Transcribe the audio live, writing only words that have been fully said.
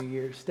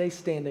Year. Stay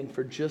standing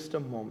for just a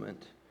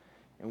moment,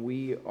 and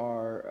we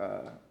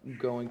are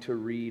going to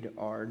read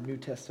our New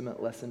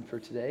Testament lesson for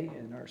today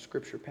and our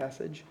scripture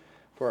passage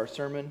for our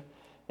sermon,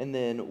 and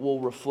then we'll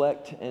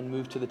reflect and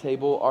move to the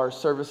table. Our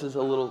service is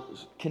a little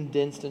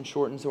condensed and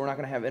shortened, so we're not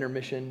going to have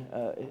intermission.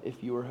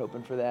 If you were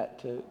hoping for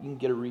that, you can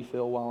get a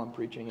refill while I'm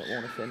preaching. It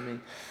won't offend me.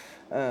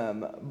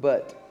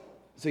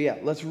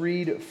 Let's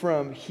read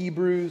from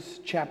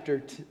Hebrews chapter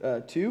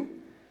 2,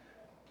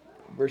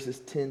 verses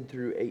 10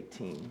 through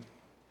 18.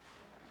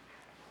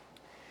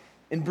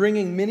 In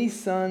bringing many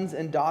sons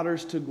and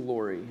daughters to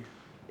glory,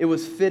 it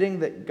was fitting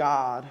that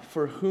God,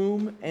 for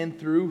whom and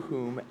through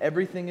whom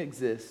everything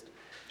exists,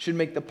 should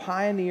make the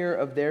pioneer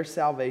of their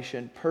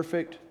salvation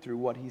perfect through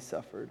what he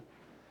suffered.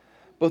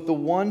 Both the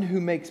one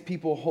who makes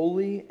people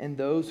holy and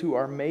those who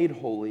are made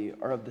holy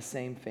are of the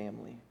same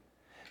family.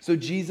 So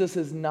Jesus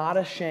is not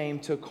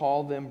ashamed to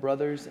call them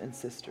brothers and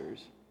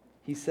sisters.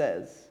 He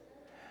says,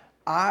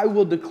 "I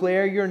will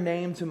declare your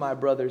name to my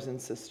brothers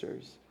and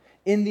sisters.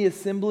 In the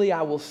assembly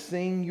I will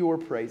sing your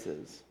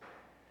praises.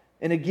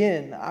 And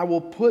again, I will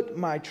put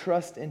my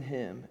trust in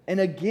him." And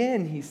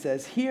again, he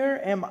says,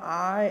 "Here am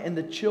I and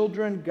the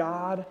children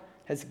God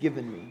has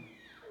given me."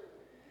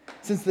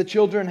 Since the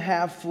children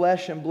have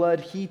flesh and blood,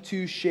 he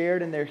too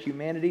shared in their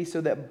humanity, so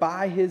that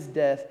by his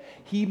death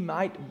he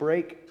might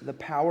break the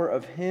power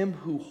of him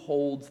who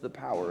holds the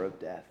power of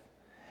death.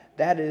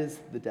 That is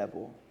the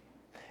devil.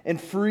 And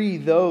free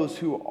those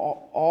who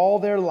all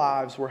their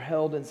lives were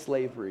held in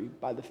slavery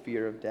by the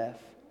fear of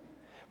death.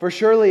 For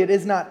surely it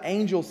is not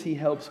angels he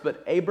helps,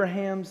 but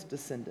Abraham's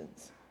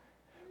descendants.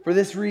 For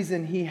this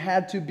reason he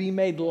had to be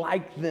made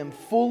like them,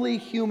 fully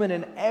human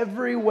in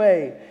every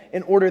way,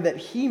 in order that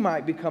he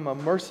might become a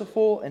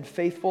merciful and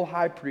faithful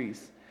high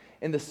priest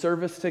in the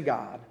service to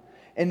God,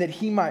 and that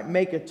he might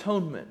make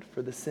atonement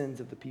for the sins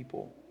of the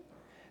people.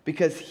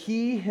 Because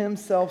he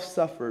himself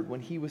suffered when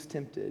he was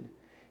tempted,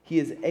 he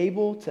is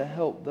able to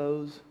help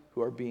those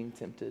who are being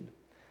tempted.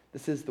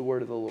 This is the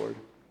word of the Lord.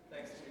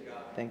 Thanks be to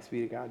God. Thanks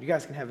be to God. You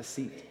guys can have a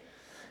seat.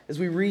 As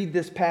we read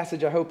this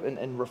passage, I hope,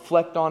 and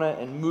reflect on it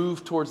and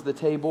move towards the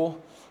table,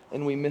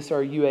 and we miss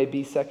our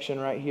UAB section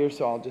right here,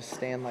 so I'll just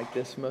stand like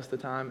this most of the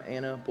time.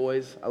 Anna,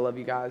 boys, I love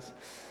you guys.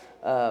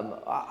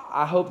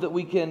 I hope that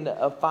we can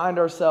find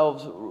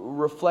ourselves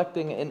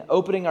reflecting and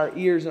opening our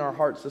ears and our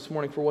hearts this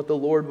morning for what the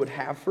Lord would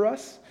have for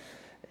us.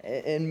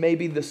 And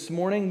maybe this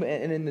morning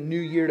and in the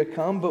new year to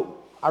come. But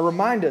I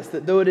remind us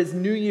that though it is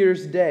New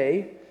Year's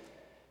Day,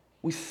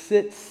 we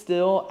sit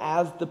still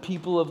as the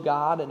people of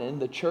God and in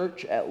the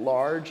church at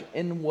large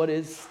in what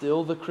is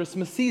still the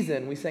Christmas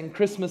season. We sang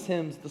Christmas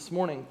hymns this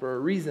morning for a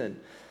reason.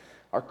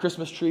 Our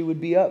Christmas tree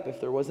would be up if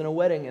there wasn't a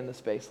wedding in the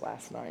space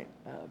last night.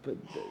 But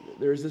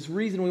there's this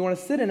reason we want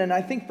to sit in. And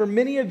I think for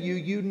many of you,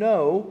 you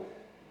know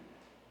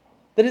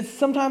that it's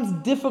sometimes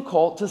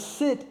difficult to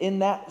sit in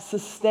that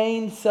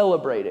sustained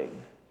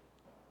celebrating.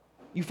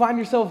 You find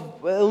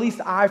yourself, at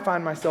least I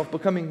find myself,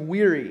 becoming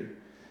weary,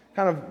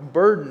 kind of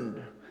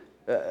burdened.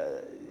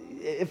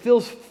 It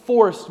feels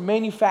forced,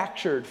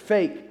 manufactured,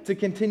 fake to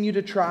continue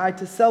to try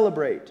to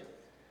celebrate.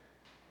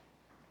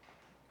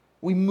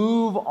 We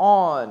move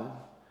on.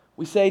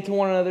 We say to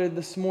one another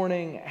this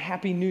morning,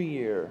 Happy New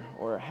Year,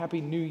 or Happy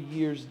New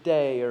Year's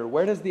Day, or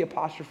where does the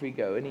apostrophe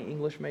go? Any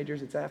English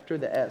majors? It's after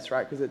the S,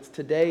 right? Because it's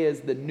today is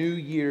the New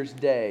Year's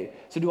Day.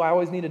 So do I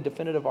always need a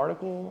definitive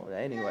article?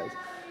 Anyways.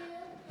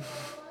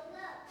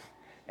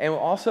 And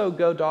also,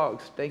 go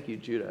dogs. Thank you,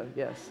 Judah.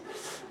 Yes.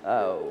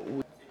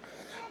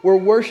 We're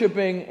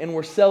worshiping and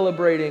we're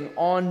celebrating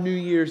on New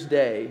Year's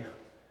Day,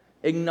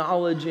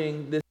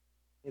 acknowledging this,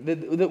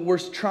 that we're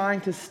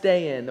trying to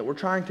stay in, that we're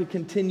trying to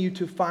continue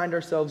to find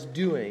ourselves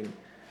doing.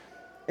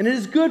 And it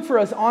is good for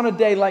us on a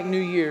day like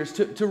New Year's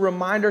to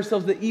remind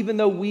ourselves that even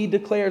though we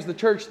declare as the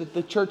church that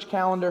the church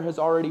calendar has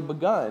already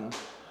begun,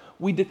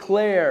 we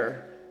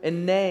declare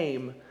and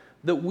name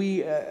that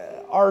we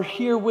are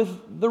here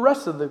with the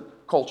rest of the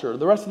culture,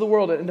 the rest of the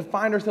world, and to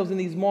find ourselves in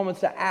these moments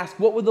to ask,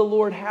 what would the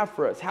Lord have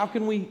for us? How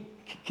can we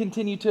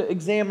continue to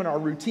examine our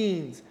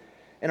routines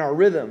and our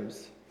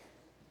rhythms?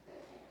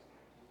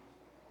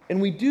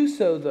 And we do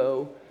so,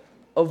 though,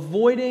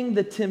 avoiding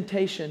the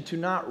temptation to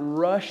not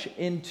rush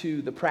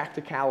into the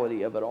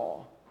practicality of it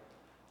all,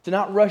 to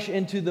not rush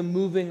into the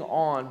moving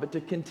on, but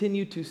to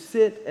continue to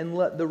sit and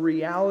let the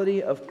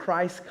reality of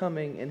Christ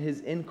coming and his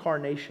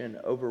incarnation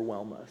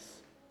overwhelm us.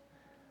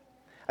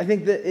 I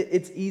think that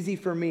it's easy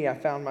for me, I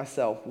found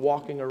myself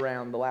walking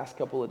around the last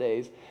couple of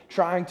days,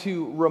 trying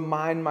to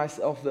remind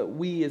myself that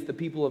we as the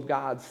people of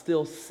God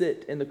still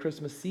sit in the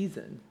Christmas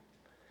season.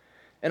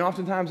 And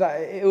oftentimes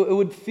it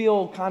would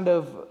feel kind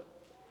of,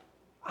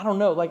 I don't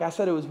know, like I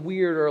said, it was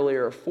weird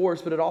earlier,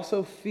 forced, but it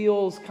also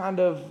feels kind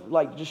of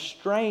like just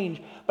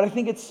strange, but I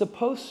think it's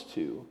supposed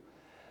to.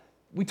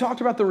 We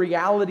talked about the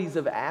realities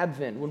of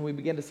Advent when we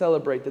began to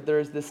celebrate, that there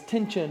is this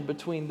tension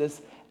between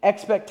this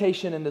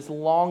expectation and this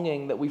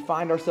longing that we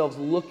find ourselves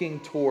looking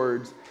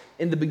towards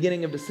in the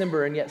beginning of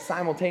December, and yet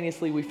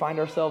simultaneously we find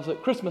ourselves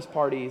at Christmas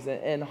parties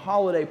and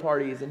holiday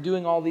parties and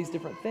doing all these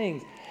different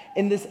things.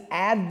 in this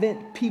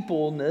Advent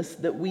peopleness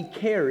that we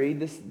carry,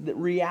 this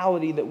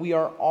reality that we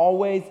are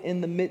always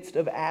in the midst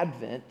of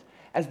Advent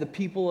as the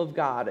people of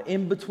God,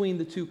 in between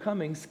the two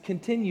comings,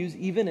 continues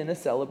even in a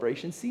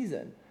celebration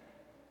season.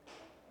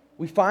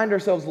 We find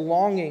ourselves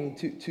longing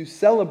to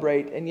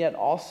celebrate and yet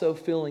also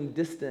feeling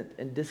distant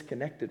and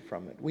disconnected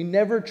from it. We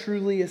never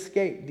truly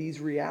escape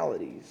these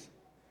realities.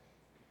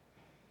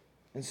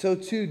 And so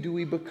too do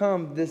we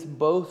become this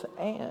both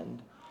and,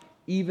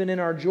 even in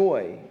our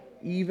joy,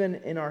 even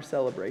in our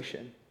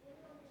celebration.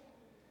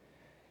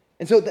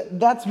 And so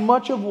that's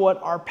much of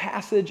what our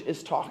passage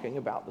is talking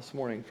about this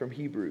morning from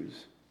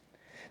Hebrews.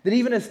 That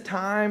even as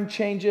time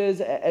changes,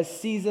 as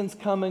seasons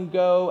come and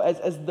go,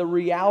 as the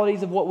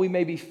realities of what we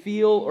maybe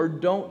feel or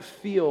don't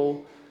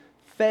feel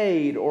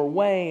fade or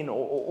wane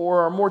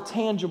or are more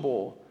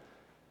tangible,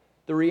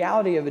 the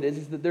reality of it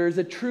is that there is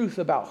a truth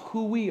about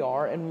who we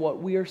are and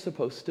what we are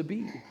supposed to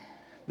be.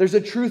 There's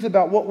a truth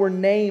about what we're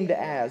named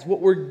as,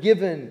 what we're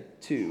given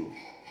to.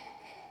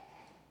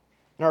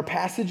 And our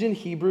passage in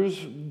Hebrews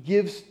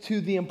gives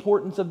to the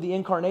importance of the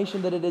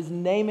incarnation that it is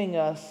naming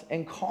us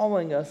and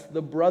calling us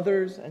the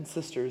brothers and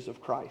sisters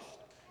of Christ.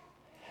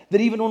 That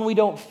even when we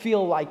don't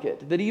feel like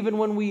it, that even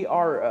when we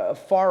are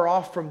far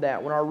off from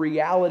that, when our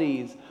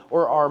realities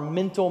or our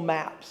mental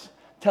maps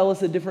tell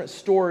us a different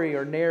story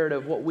or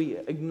narrative, what we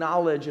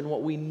acknowledge and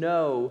what we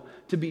know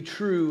to be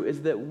true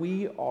is that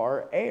we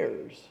are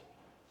heirs,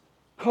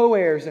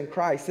 co-heirs in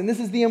Christ. And this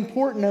is the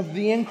importance of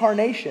the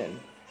incarnation.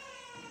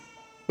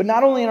 But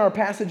not only in our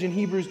passage in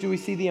Hebrews do we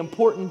see the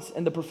importance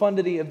and the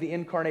profundity of the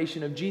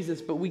incarnation of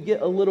Jesus, but we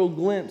get a little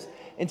glimpse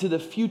into the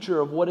future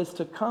of what is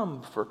to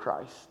come for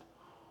Christ.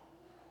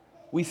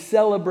 We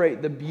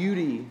celebrate the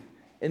beauty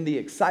and the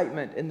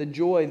excitement and the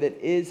joy that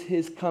is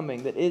his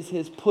coming, that is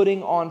his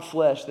putting on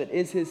flesh, that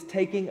is his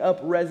taking up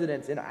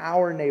residence in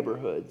our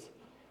neighborhoods,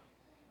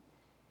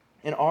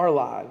 in our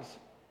lives.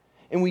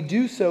 And we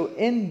do so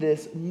in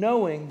this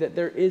knowing that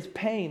there is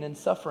pain and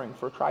suffering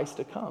for Christ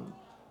to come.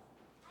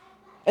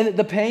 And that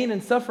the pain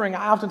and suffering,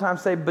 I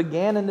oftentimes say,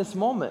 began in this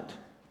moment.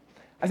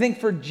 I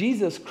think for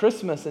Jesus,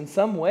 Christmas, in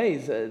some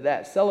ways,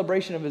 that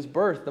celebration of his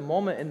birth, the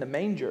moment in the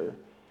manger,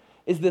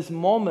 is this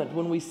moment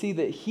when we see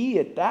that he,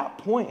 at that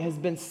point, has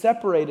been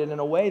separated in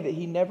a way that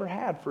he never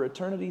had for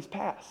eternities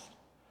past.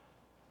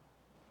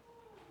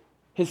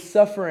 His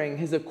suffering,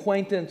 his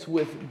acquaintance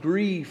with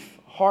grief,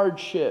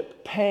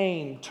 hardship,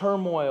 pain,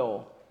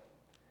 turmoil,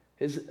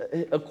 his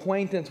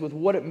acquaintance with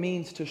what it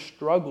means to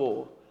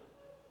struggle,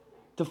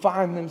 to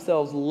find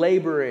themselves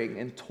laboring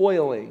and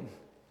toiling.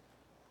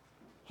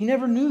 He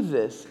never knew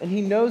this, and he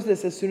knows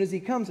this as soon as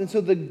he comes. And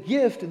so the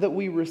gift that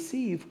we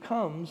receive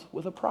comes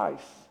with a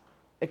price.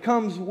 It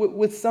comes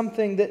with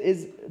something that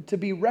is to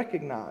be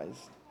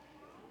recognized.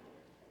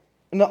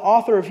 And the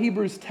author of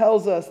Hebrews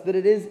tells us that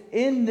it is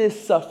in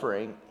this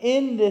suffering,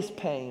 in this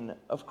pain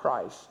of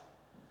Christ,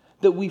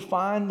 that we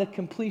find the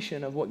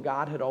completion of what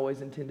God had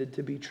always intended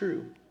to be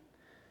true.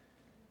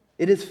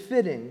 It is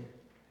fitting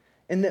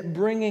in that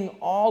bringing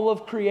all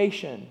of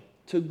creation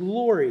to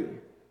glory,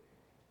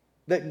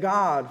 that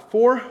God,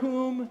 for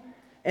whom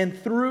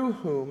and through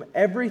whom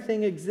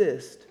everything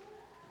exists,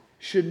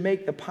 should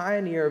make the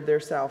pioneer of their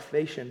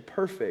salvation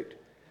perfect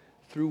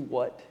through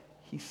what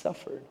he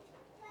suffered.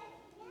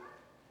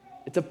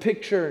 It's a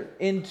picture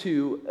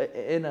into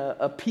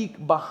a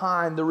peek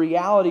behind the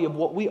reality of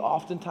what we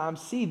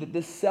oftentimes see, that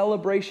this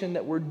celebration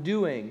that we're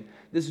doing,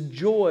 this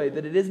joy,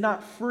 that it is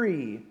not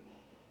free.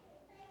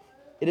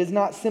 It is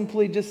not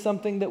simply just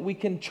something that we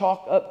can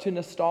chalk up to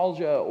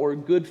nostalgia or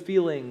good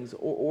feelings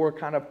or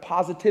kind of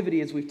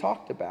positivity as we've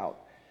talked about.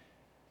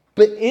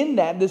 But in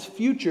that, this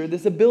future,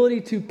 this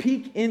ability to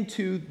peek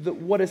into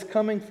what is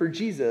coming for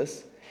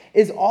Jesus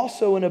is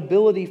also an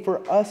ability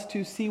for us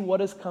to see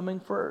what is coming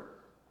for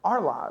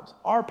our lives,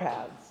 our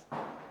paths.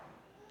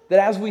 That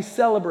as we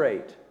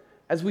celebrate,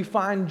 as we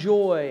find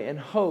joy and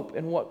hope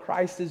in what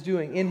Christ is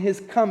doing, in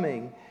his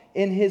coming,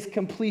 in his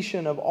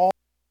completion of all,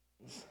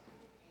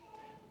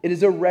 it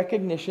is a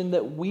recognition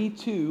that we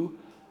too,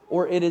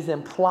 or it is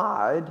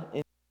implied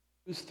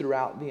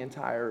throughout the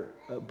entire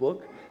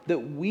book, that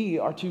we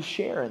are to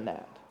share in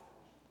that.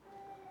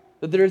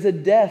 That there is a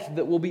death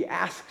that will be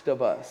asked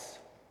of us.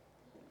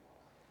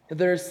 That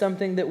there is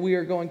something that we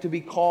are going to be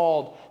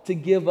called to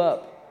give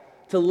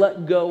up, to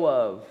let go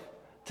of,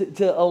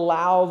 to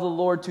allow the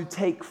Lord to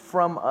take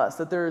from us.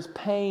 That there is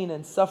pain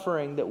and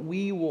suffering that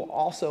we will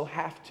also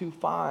have to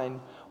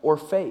find or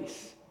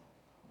face.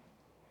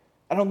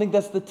 I don't think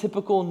that's the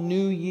typical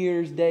New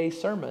Year's Day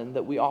sermon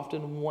that we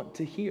often want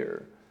to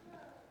hear.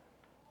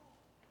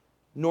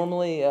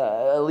 Normally,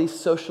 at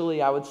least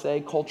socially, I would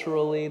say,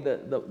 culturally,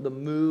 the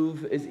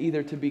move is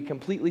either to be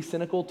completely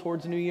cynical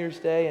towards New Year's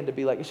Day and to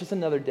be like, it's just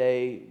another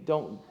day.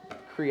 Don't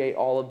create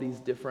all of these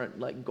different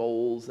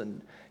goals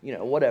and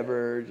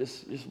whatever.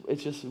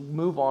 Just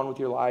move on with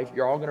your life.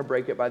 You're all going to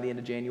break it by the end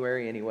of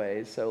January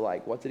anyways.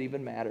 So what's it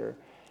even matter?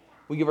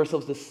 We give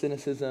ourselves to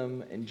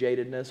cynicism and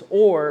jadedness,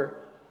 or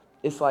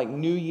It's like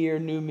new year,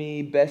 new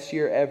me, best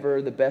year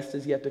ever, the best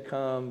is yet to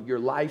come, your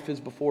life is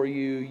before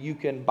you, you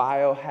can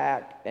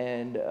biohack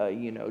and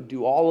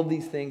do all of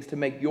these things to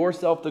make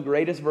yourself the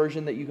greatest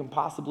version that you can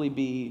possibly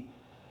be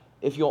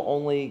if you'll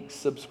only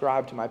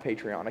subscribe to my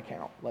Patreon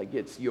account. Like,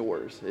 it's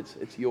yours.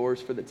 It's yours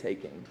for the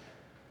taking.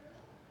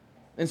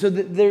 And so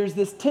there's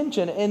this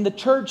tension, and the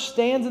church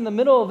stands in the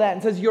middle of that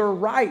and says, you're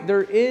right,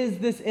 there is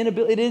this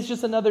inability. It is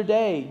just another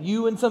day.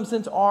 You, in some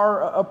sense,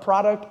 are a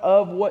product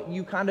of what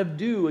you kind of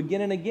do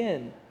again and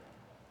again.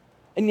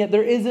 And yet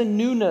there is a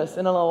newness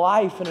and a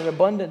life and an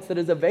abundance that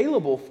is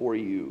available for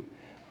you,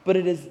 but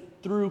it is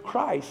through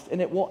Christ,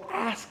 and it will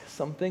ask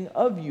something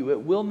of you.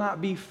 It will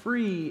not be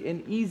free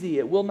and easy.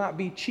 It will not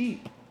be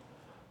cheap,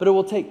 but it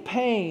will take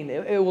pain.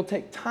 It will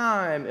take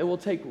time. It will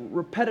take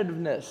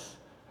repetitiveness.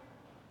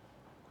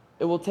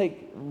 It will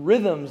take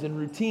rhythms and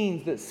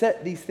routines that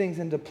set these things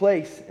into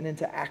place and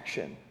into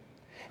action.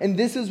 And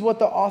this is what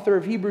the author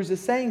of Hebrews is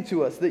saying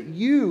to us, that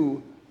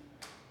you,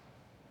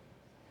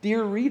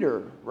 dear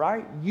reader,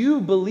 right?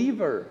 You,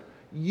 believer,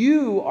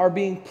 you are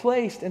being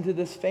placed into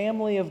this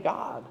family of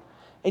God.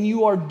 And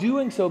you are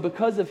doing so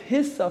because of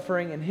His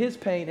suffering and His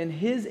pain and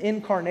His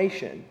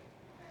incarnation.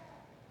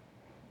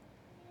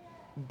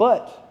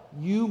 But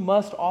you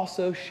must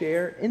also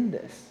share in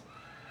this.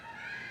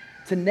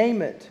 To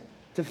name it,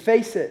 to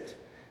face it,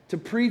 to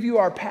preview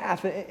our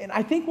path. And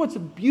I think what's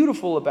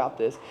beautiful about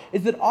this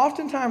is that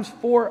oftentimes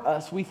for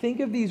us, we think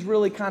of these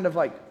really kind of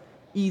like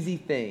easy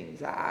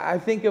things. I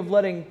think of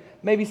letting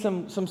maybe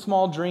some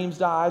small dreams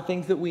die,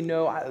 things that we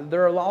know.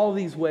 There are all of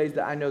these ways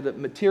that I know that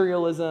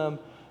materialism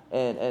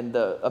and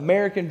the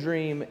American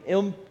dream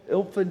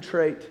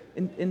infiltrate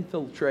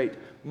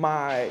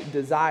my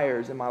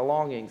desires and my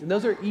longings. And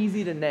those are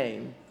easy to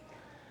name.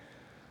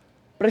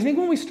 But I think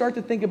when we start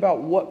to think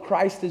about what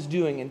Christ is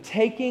doing and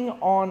taking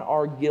on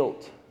our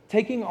guilt,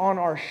 taking on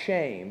our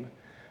shame,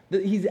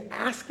 that He's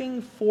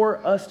asking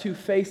for us to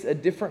face a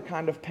different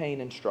kind of pain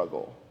and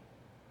struggle.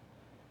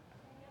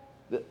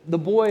 The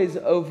boys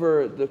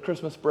over the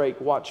Christmas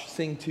break watched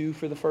Sing 2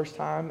 for the first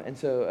time, and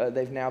so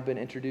they've now been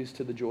introduced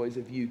to the joys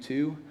of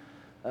U2.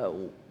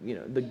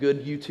 The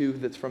good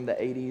U2 that's from the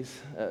 80s,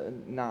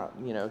 not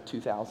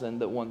 2000,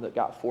 the one that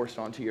got forced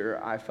onto your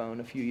iPhone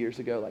a few years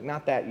ago, like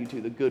not that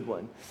U2, the good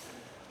one.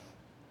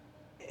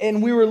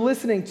 And we were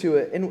listening to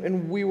it,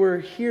 and we were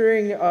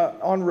hearing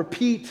on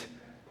repeat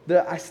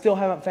that I still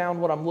haven't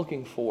found what I'm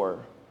looking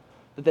for,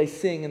 that they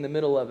sing in the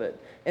middle of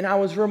it. And I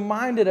was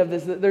reminded of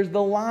this, that there's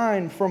the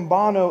line from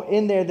Bono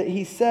in there that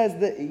he says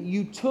that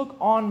you took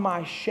on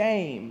my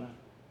shame.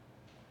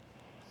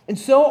 And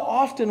so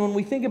often when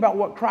we think about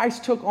what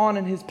Christ took on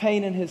in His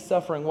pain and His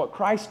suffering, what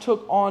Christ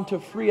took on to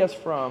free us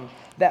from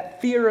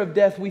that fear of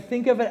death, we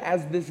think of it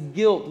as this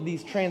guilt,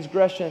 these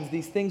transgressions,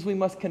 these things we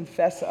must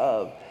confess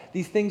of,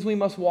 these things we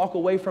must walk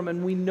away from,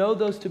 and we know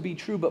those to be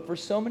true. But for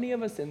so many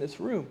of us in this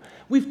room,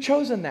 we've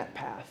chosen that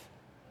path.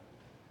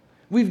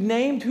 We've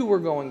named who we're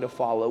going to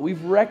follow.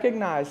 We've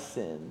recognized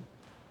sin.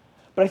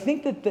 But I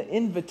think that the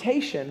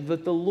invitation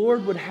that the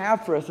Lord would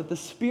have for us, that the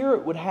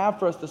Spirit would have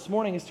for us this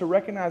morning, is to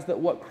recognize that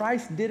what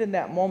Christ did in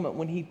that moment,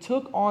 when He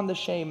took on the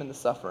shame and the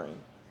suffering,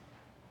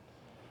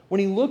 when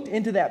He looked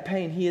into that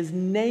pain, He is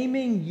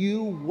naming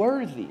you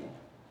worthy.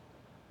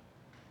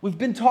 We've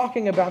been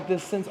talking about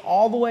this since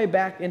all the way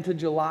back into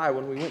July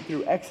when we went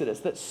through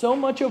Exodus, that so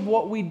much of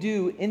what we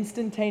do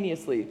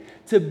instantaneously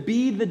to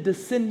be the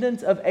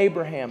descendants of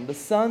Abraham, the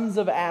sons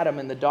of Adam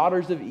and the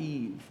daughters of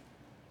Eve,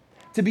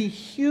 to be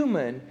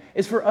human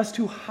is for us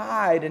to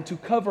hide and to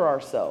cover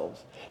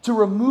ourselves, to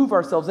remove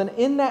ourselves. And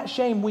in that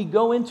shame, we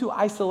go into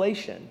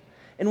isolation.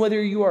 And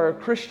whether you are a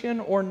Christian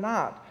or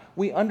not,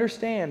 we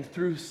understand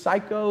through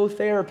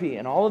psychotherapy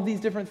and all of these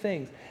different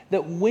things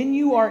that when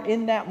you are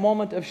in that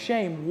moment of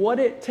shame, what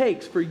it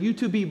takes for you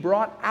to be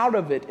brought out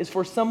of it is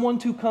for someone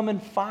to come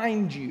and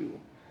find you.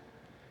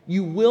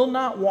 You will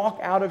not walk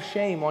out of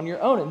shame on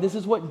your own. And this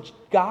is what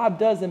God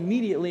does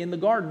immediately in the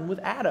garden with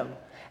Adam.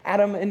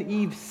 Adam and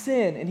Eve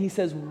sin, and He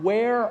says,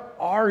 "Where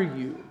are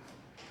you?"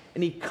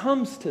 And He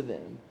comes to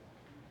them.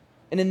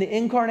 And in the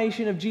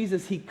incarnation of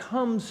Jesus, He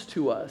comes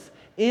to us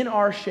in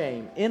our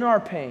shame, in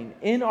our pain,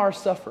 in our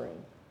suffering.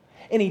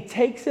 And He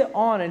takes it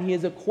on and He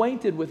is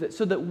acquainted with it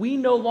so that we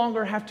no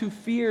longer have to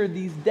fear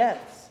these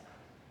deaths.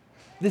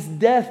 This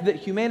death that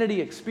humanity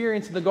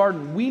experienced in the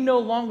garden, we no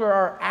longer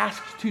are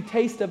asked to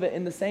taste of it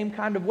in the same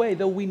kind of way,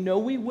 though we know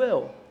we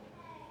will.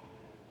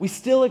 We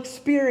still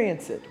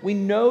experience it. We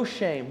know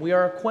shame. We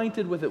are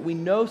acquainted with it. We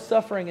know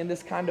suffering in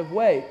this kind of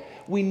way.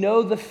 We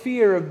know the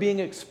fear of being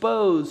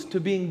exposed, to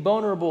being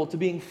vulnerable, to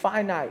being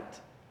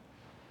finite,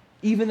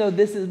 even though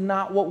this is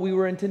not what we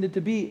were intended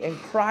to be. And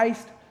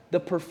Christ,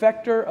 the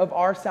perfecter of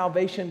our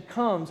salvation,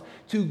 comes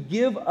to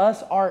give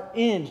us our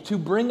end, to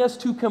bring us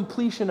to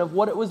completion of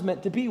what it was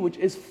meant to be, which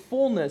is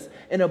fullness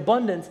and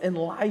abundance and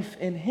life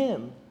in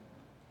Him.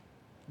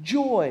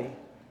 Joy,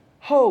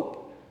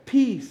 hope,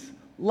 peace,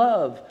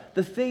 love.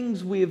 The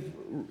things we have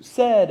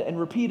said and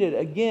repeated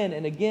again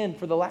and again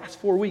for the last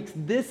 4 weeks.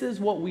 This is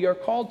what we are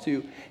called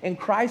to. And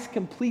Christ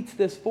completes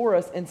this for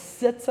us and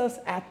sits us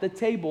at the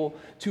table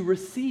to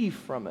receive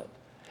from it,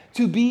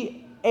 to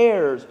be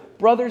heirs,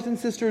 brothers and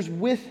sisters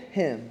with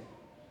him.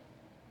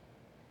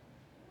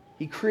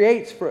 He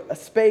creates for a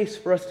space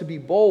for us to be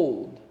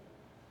bold,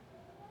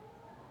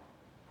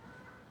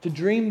 to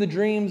dream the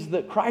dreams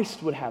that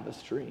Christ would have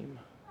us dream,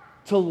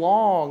 to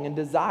long and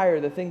desire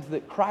the things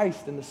that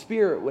Christ and the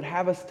Spirit would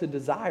have us to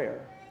desire,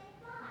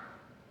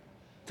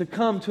 to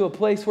come to a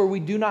place where we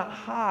do not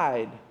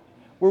hide,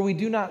 where we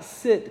do not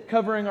sit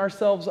covering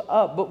ourselves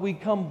up, but we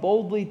come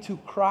boldly to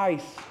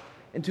Christ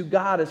and to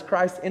God as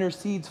Christ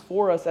intercedes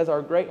for us as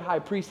our great high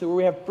priest, where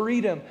we have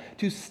freedom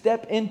to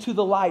step into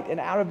the light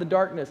and out of the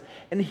darkness.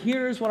 And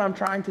here's what I'm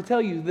trying to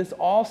tell you. This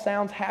all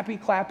sounds happy,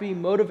 clappy,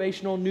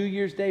 motivational New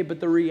Year's Day,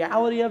 but the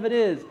reality of it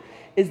is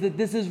that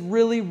this is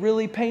really,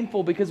 really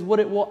painful, because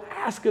what it will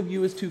ask of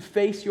you is to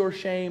face your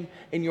shame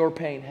and your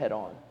pain head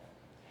on.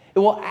 It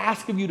will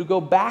ask of you to go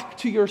back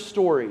to your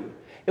story.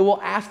 It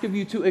will ask of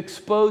you to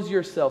expose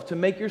yourself, to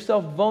make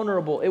yourself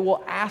vulnerable. It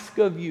will ask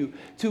of you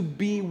to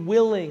be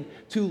willing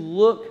to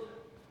look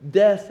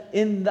death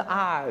in the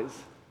eyes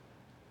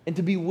and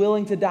to be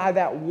willing to die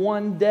that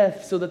one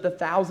death so that the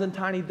 1,000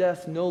 tiny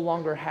deaths no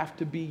longer have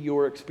to be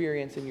your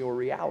experience and your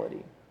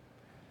reality.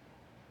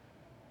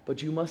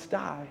 But you must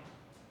die.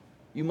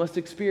 You must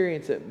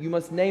experience it. You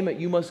must name it.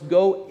 You must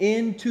go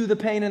into the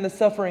pain and the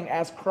suffering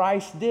as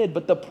Christ did.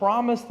 But the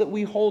promise that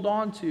we hold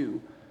on to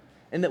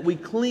and that we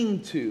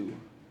cling to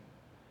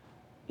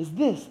is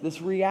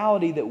this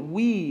reality that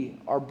we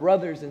are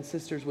brothers and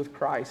sisters with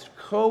Christ,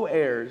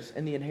 co-heirs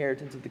in the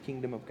inheritance of the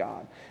kingdom of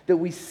God, that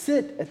we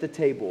sit at the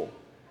table,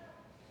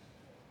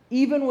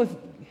 even with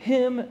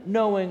him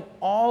knowing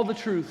all the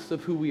truths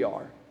of who we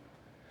are,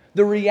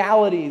 the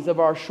realities of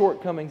our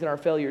shortcomings and our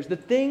failures, the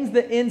things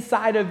that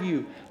inside of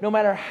you, no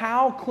matter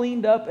how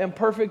cleaned up and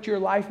perfect your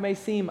life may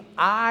seem,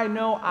 I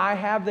know I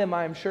have them.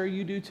 I am sure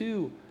you do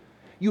too.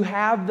 You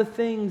have the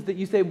things that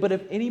you say, but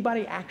if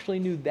anybody actually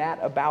knew that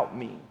about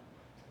me,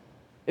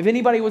 if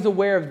anybody was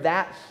aware of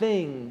that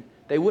thing,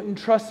 they wouldn't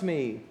trust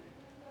me.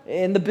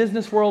 In the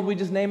business world, we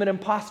just name it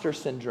imposter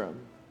syndrome.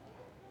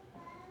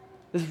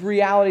 This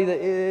reality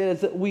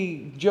that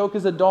we joke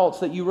as adults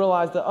that you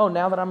realize that, oh,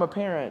 now that I'm a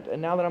parent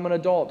and now that I'm an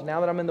adult,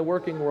 now that I'm in the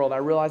working world, I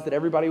realize that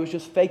everybody was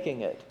just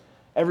faking it.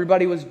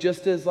 Everybody was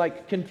just as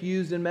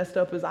confused and messed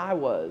up as I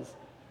was.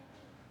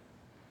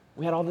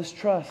 We had all this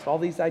trust, all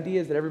these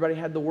ideas that everybody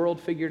had the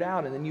world figured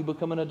out, and then you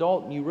become an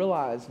adult and you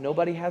realize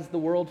nobody has the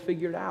world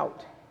figured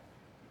out.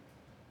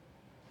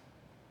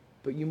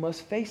 But you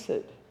must face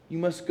it. You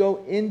must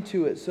go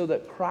into it so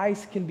that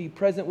Christ can be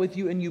present with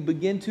you and you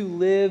begin to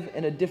live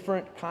in a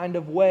different kind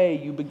of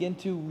way. You begin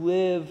to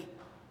live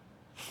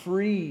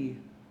free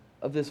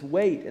of this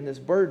weight and this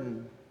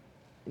burden.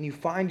 And you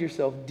find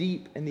yourself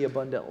deep in the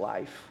abundant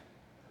life,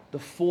 the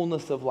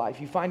fullness of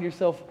life. You find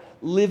yourself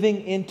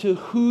living into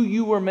who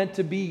you were meant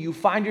to be. You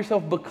find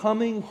yourself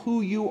becoming who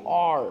you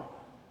are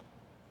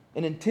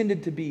and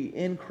intended to be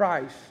in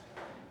Christ,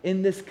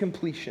 in this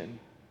completion.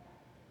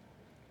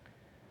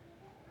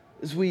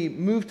 As we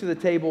move to the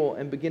table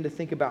and begin to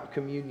think about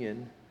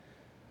communion,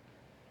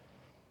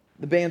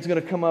 the band's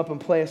going to come up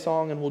and play a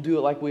song, and we'll do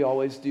it like we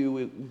always do.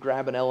 We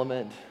grab an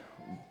element,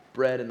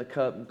 bread and the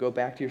cup, and go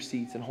back to your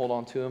seats and hold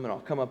on to them, and I'll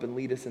come up and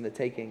lead us in the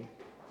taking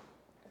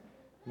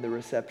and the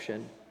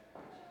reception.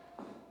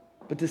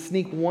 But to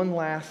sneak one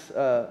last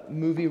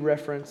movie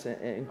reference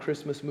and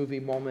Christmas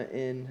movie moment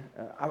in,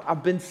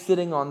 I've been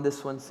sitting on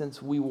this one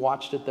since we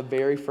watched it the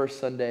very first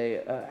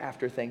Sunday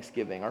after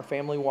Thanksgiving. Our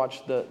family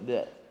watched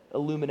the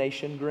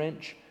Illumination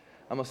Grinch.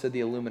 I almost said the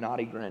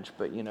Illuminati Grinch,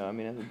 but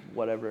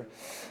whatever.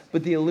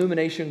 But the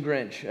Illumination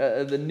Grinch,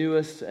 the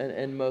newest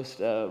and most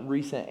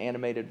recent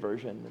animated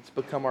version. It's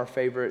become our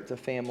favorite. It's a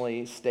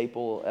family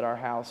staple at our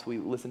house. We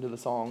listen to the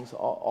songs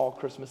all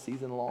Christmas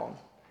season long.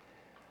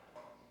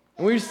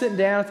 And we were sitting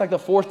down. It's like the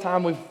fifth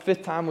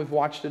time we've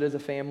watched it as a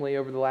family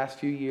over the last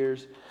few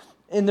years.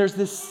 And there's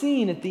this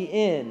scene at the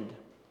end.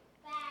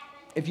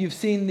 If you've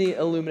seen the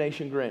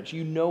Illumination Grinch,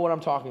 you know what I'm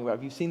talking about.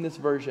 If you've seen this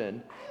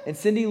version. And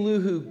Cindy Lou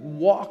Who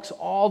walks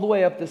all the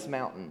way up this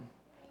mountain.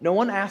 No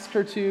one asks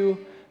her to.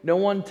 No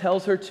one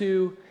tells her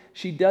to.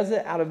 She does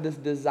it out of this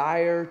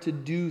desire to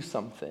do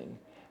something.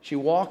 She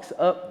walks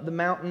up the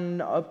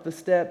mountain, up the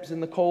steps in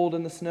the cold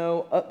and the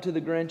snow, up to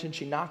the Grinch, and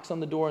she knocks on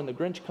the door, and the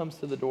Grinch comes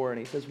to the door, and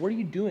he says, "What are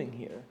you doing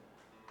here?"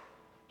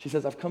 She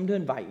says, "I've come to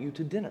invite you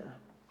to dinner."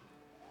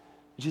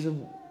 And she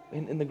said,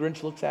 and the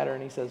Grinch looks at her,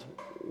 and he says,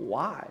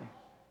 "Why?"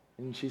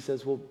 And she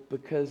says, "Well,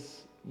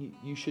 because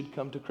you should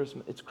come to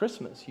Christmas. It's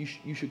Christmas.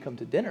 You should come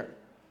to dinner."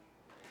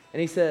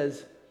 And he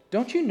says,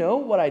 "Don't you know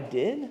what I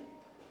did?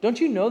 Don't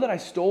you know that I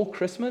stole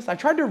Christmas? I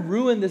tried to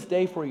ruin this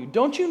day for you.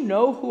 Don't you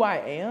know who I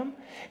am?"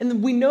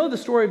 And we know the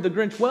story of the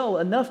Grinch well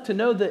enough to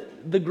know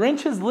that the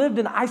Grinch has lived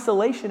in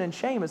isolation and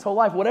shame his whole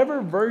life.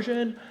 Whatever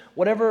version,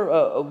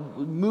 whatever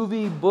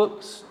movie,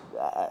 books,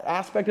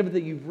 aspect of it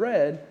that you've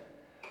read,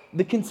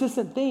 The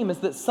consistent theme is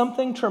that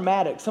something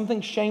traumatic,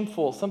 something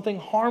shameful, something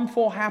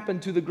harmful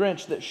happened to the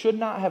Grinch that should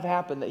not have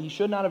happened, that he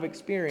should not have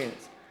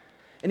experienced.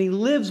 And he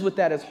lives with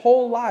that his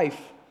whole life.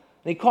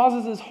 And he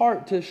causes his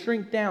heart to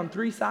shrink down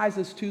 3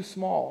 sizes too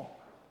small.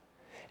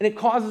 And it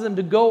causes him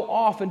to go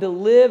off and to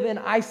live in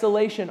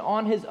isolation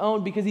on his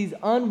own because he's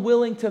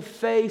unwilling to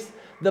face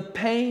the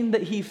pain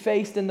that he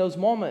faced in those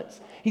moments.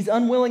 He's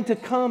unwilling to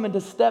come and to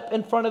step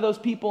in front of those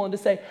people and to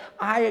say,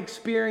 I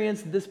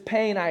experienced this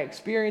pain, I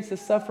experienced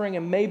this suffering,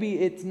 and maybe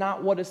it's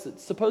not what it's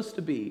supposed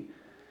to be.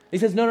 He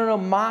says, no,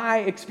 my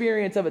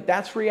experience of it,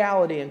 that's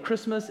reality, and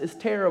Christmas is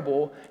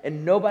terrible,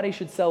 and nobody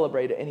should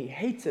celebrate it, and he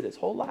hates it his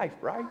whole life,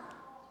 right?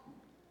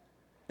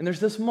 And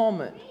there's this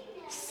moment,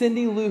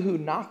 Cindy Lou Who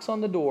knocks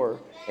on the door,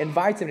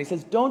 invites him, and he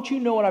says, don't you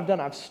know what I've done?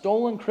 I've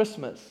stolen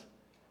Christmas.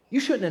 You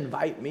shouldn't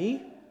invite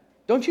me.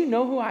 Don't you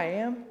know who I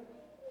am?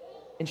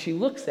 And she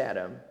looks at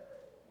him,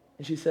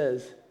 and she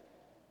says,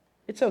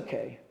 it's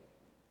okay.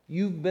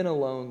 You've been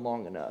alone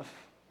long enough.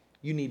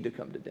 You need to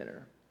come to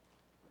dinner.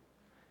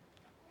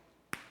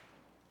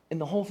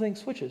 And the whole thing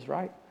switches,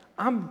 right?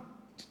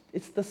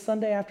 It's the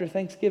Sunday after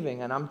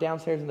Thanksgiving, and I'm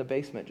downstairs in the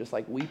basement just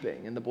like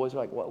weeping. And the boys are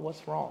like,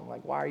 what's wrong?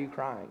 Like, why are you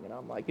crying? And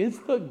I'm like, it's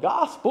the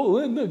gospel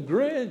in the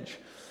Grinch.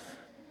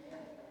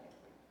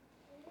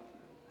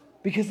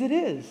 Because it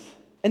is.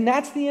 And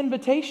that's the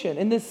invitation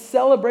in this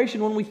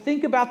celebration. When we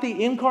think about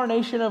the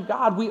incarnation of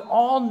God, we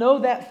all know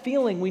that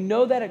feeling. We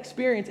know that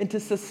experience. And to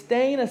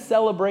sustain a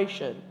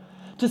celebration,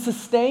 to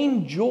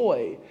sustain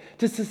joy,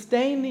 to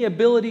sustain the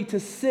ability to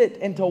sit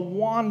and to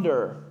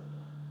wander,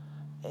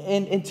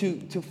 and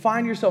to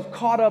find yourself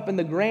caught up in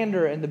the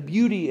grandeur and the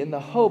beauty and the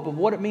hope of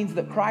what it means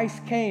that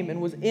Christ came and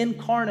was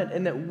incarnate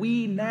and that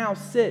we now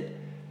sit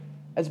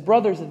as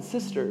brothers and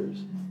sisters,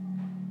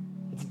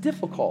 it's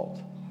difficult.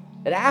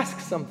 It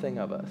asks something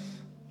of us.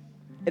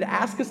 It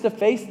asks us to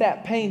face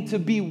that pain, to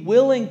be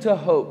willing to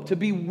hope, to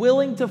be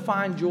willing to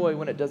find joy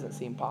when it doesn't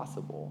seem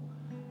possible.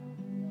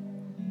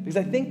 Because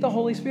I think the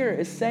Holy Spirit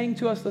is saying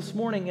to us this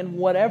morning, in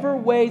whatever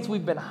ways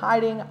we've been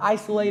hiding,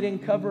 isolating,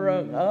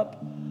 covering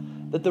up,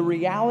 that the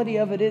reality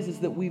of it is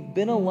that we've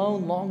been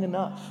alone long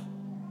enough.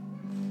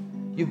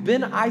 You've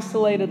been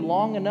isolated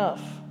long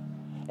enough.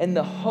 And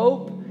the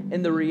hope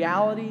and the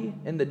reality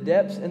and the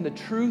depths and the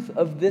truth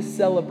of this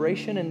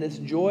celebration and this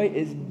joy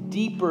is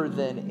deeper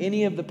than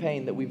any of the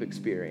pain that we've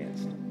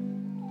experienced.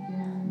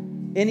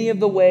 Any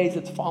of the ways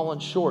it's fallen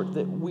short,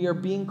 that we are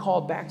being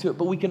called back to it,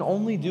 but we can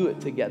only do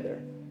it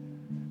together.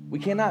 We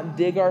cannot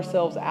dig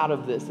ourselves out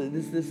of this.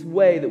 It's this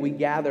way that we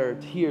gather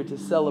here to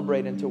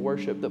celebrate and to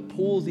worship that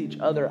pulls each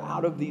other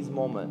out of these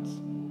moments.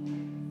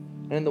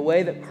 And in the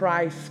way that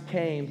Christ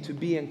came to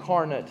be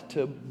incarnate,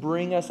 to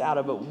bring us out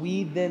of it,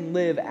 we then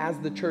live as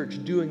the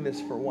church doing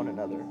this for one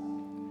another.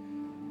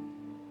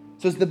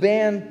 So as the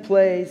band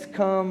plays,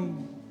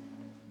 come,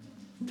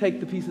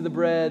 take the piece of the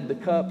bread, the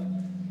cup,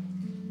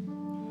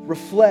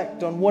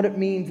 reflect on what it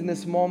means in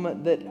this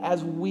moment that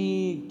as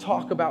we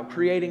talk about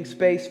creating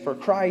space for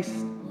Christ,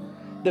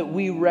 that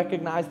we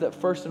recognize that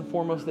first and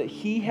foremost that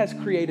He has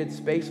created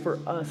space for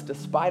us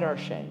despite our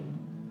shame.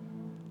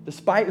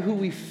 Despite who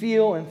we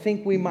feel and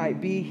think we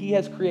might be, He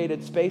has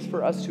created space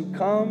for us to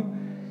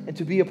come and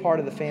to be a part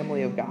of the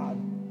family of God.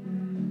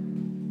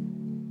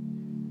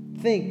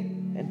 Think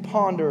and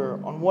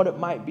ponder on what it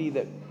might be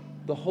that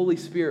the Holy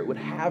Spirit would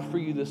have for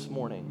you this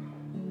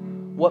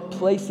morning. What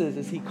places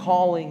is He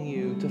calling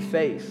you to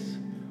face?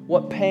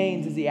 What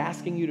pains is He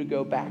asking you to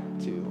go back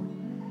to?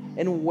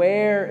 And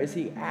where is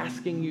He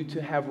asking you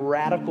to have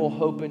radical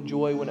hope and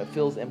joy when it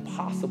feels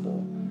impossible?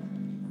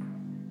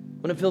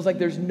 When it feels like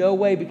there's no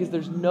way, because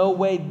there's no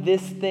way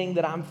this thing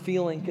that I'm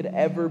feeling could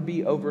ever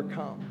be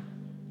overcome.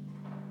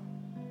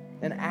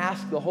 And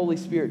ask the Holy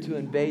Spirit to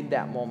invade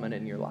that moment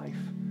in your life,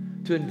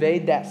 to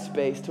invade that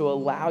space, to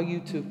allow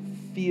you to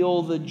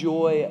feel the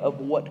joy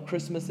of what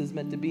Christmas is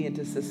meant to be and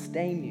to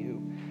sustain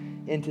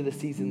you into the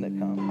season that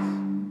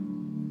comes.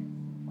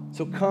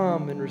 So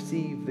come and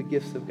receive the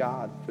gifts of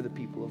God for the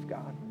people of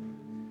God.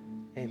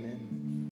 Amen.